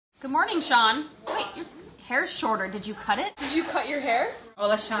Good morning, Sean. Wait, your hair's shorter. Did you cut it? Did you cut your hair?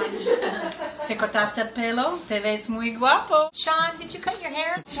 Hola, Sean. ¿Te cortaste el pelo? Te ves muy guapo. Sean, did you cut your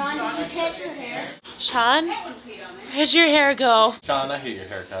hair? Sean, did you cut your hair? Sean, where'd your hair go? Sean, I hate your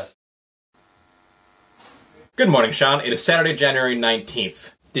haircut. Good morning, Sean. It is Saturday, January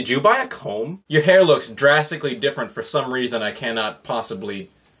 19th. Did you buy a comb? Your hair looks drastically different for some reason I cannot possibly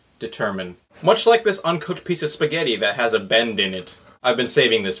determine. Much like this uncooked piece of spaghetti that has a bend in it. I've been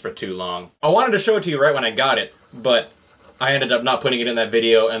saving this for too long. I wanted to show it to you right when I got it, but I ended up not putting it in that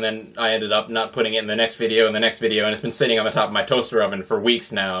video, and then I ended up not putting it in the next video, and it's been sitting on the top of my toaster oven for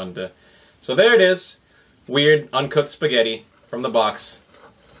weeks now, and so there it is. Weird, uncooked spaghetti from the box.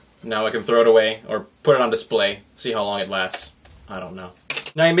 Now I can throw it away, or put it on display, see how long it lasts. I don't know.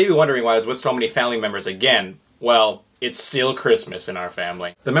 Now you may be wondering why I was with so many family members again. Well, it's still Christmas in our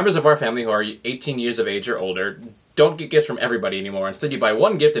family. The members of our family who are 18 years of age or older don't get gifts from everybody anymore. Instead, you buy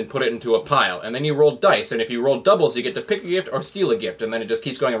one gift and put it into a pile, and then you roll dice, and if you roll doubles, you get to pick a gift or steal a gift, and then it just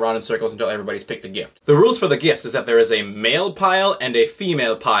keeps going around in circles until everybody's picked a gift. The rules for the gifts is that there is a male pile and a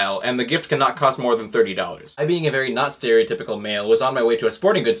female pile, and the gift cannot cost more than $30. I, being a very not stereotypical male, was on my way to a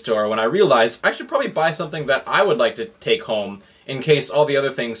sporting goods store when I realized I should probably buy something that I would like to take home in case all the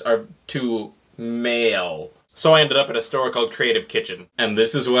other things are too male. So I ended up at a store called Creative Kitchen, and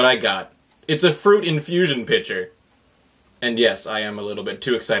this is what I got. It's a fruit infusion pitcher. And yes, I am a little bit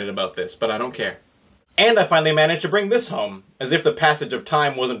too excited about this, but I don't care. And I finally managed to bring this home. As if the passage of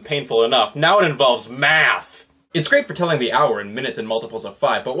time wasn't painful enough, now it involves math! It's great for telling the hour in minutes and multiples of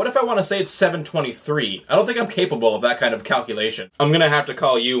 5, but what if I want to say it's 7:23? I don't think I'm capable of that kind of calculation. I'm gonna have to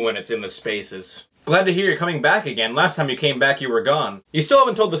call you when it's in the spaces. Glad to hear you're coming back again. Last time you came back, you were gone. You still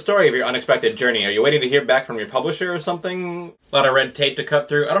haven't told the story of your unexpected journey. Are you waiting to hear back from your publisher or something? A lot of red tape to cut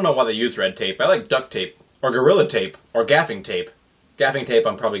through? I don't know why they use red tape. I like duct tape. Or Gorilla Tape. Or gaffing tape. Gaffing tape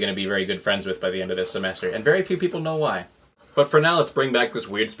I'm probably going to be very good friends with by the end of this semester, and very few people know why. But for now, let's bring back this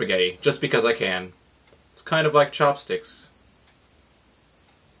weird spaghetti, just because I can. It's kind of like chopsticks.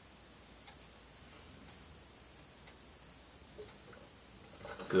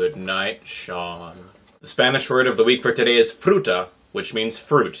 Good night, Sean. The Spanish word of the week for today is fruta, which means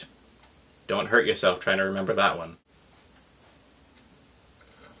fruit. Don't hurt yourself trying to remember that one.